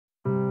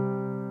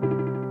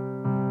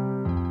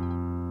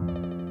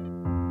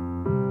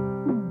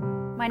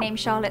My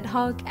name's Charlotte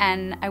Hogg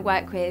and I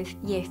work with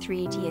Year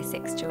 3 to Year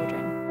 6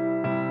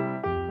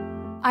 children.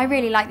 I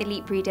really like the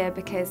LeapReader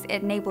because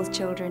it enables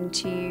children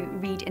to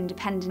read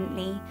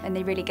independently and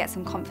they really get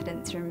some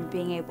confidence from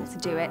being able to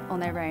do it on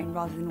their own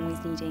rather than always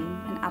needing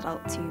an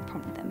adult to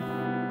prompt them.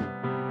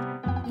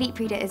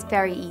 LeapReader is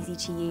very easy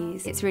to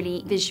use. It's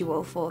really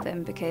visual for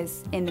them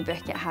because in the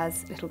book it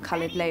has little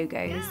coloured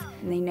logos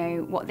and they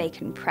know what they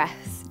can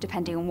press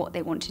depending on what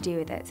they want to do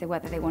with it, so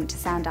whether they want to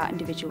sound out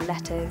individual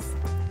letters.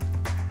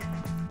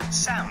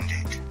 Sound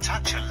it.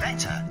 Touch a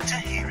letter to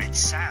hear it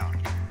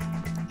sound.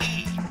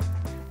 E.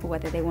 Or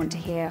whether they want to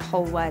hear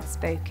whole words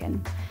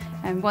spoken.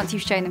 And once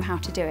you've shown them how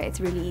to do it,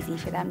 it's really easy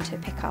for them to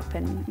pick up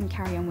and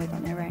carry on with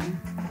on their own.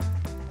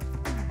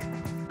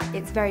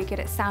 It's very good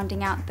at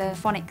sounding out the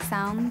phonic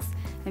sounds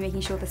and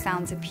making sure the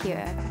sounds are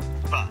pure.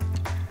 But.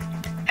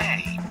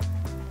 A.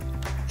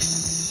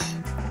 S.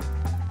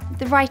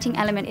 The writing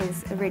element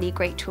is a really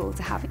great tool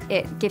to have.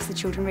 It gives the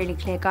children really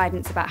clear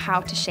guidance about how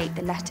to shape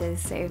the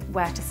letters, so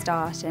where to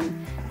start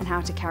and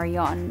how to carry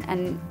on.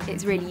 And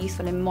it's really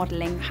useful in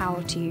modelling how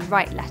to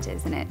write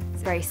letters, and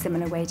it's a very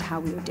similar way to how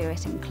we would do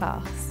it in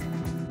class.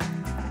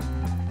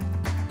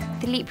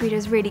 The LeapReader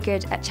is really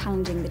good at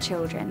challenging the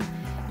children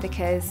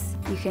because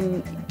you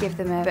can give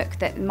them a book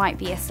that might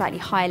be a slightly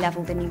higher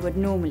level than you would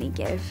normally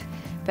give,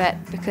 but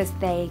because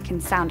they can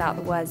sound out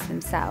the words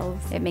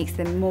themselves, it makes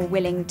them more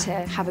willing to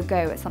have a go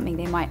at something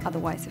they might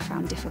otherwise have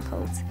found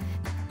difficult.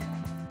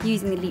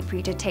 Using the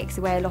LeapReader takes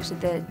away a lot of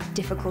the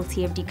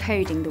difficulty of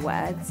decoding the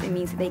words. It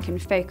means that they can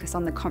focus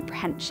on the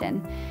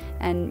comprehension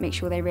and make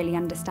sure they're really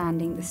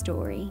understanding the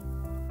story.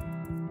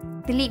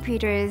 The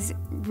LeapReader is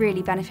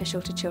really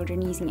beneficial to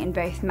children using it in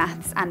both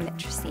maths and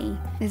literacy.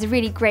 There's a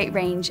really great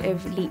range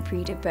of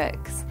LeapReader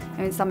books,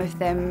 and some of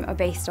them are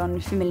based on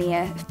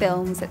familiar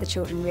films that the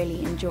children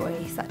really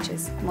enjoy, such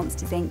as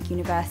Monsters Inc,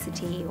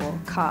 University or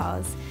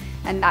Cars,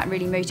 and that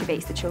really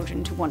motivates the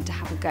children to want to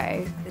have a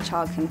go. The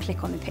child can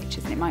click on the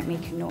pictures and it might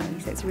make a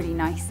noise, so it's a really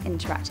nice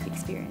interactive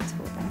experience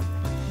for them.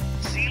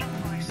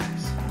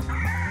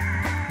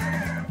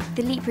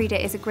 The LeapReader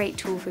is a great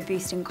tool for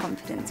boosting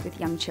confidence with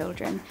young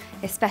children,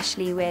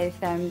 especially with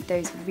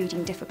those with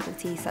reading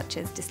difficulties such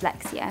as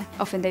dyslexia.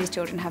 Often those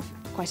children have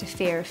quite a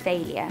fear of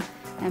failure,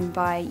 and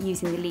by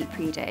using the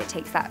LeapReader it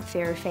takes that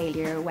fear of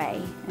failure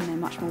away and they're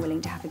much more willing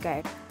to have a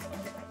go.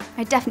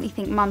 I definitely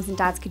think mums and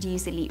dads could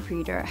use the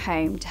LeapReader at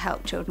home to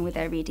help children with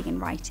their reading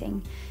and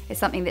writing.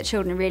 It's something that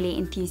children are really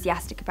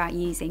enthusiastic about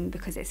using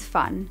because it's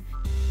fun.